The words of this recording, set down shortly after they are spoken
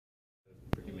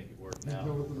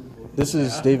This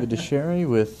is David DeSherry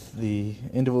with the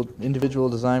Individual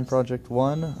Design Project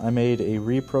 1. I made a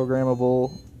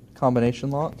reprogrammable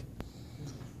combination lock.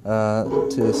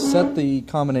 To set the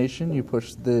combination, you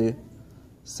push the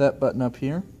set button up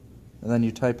here, and then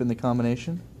you type in the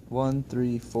combination, 1,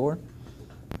 3, 4,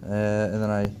 and then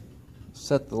I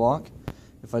set the lock.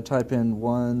 If I type in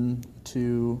 1,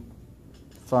 2,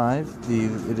 5,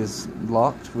 it is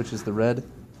locked, which is the red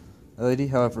LED.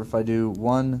 However, if I do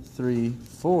 1, 3,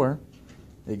 4,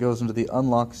 it goes into the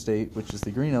unlock state, which is the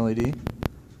green LED.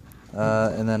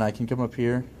 And then I can come up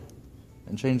here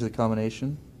and change the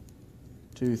combination.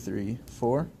 2, 3,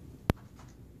 4,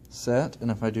 set.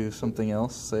 And if I do something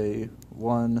else, say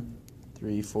 1,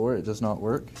 3, 4, it does not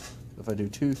work. If I do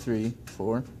 2, 3,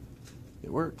 4, it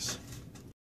works.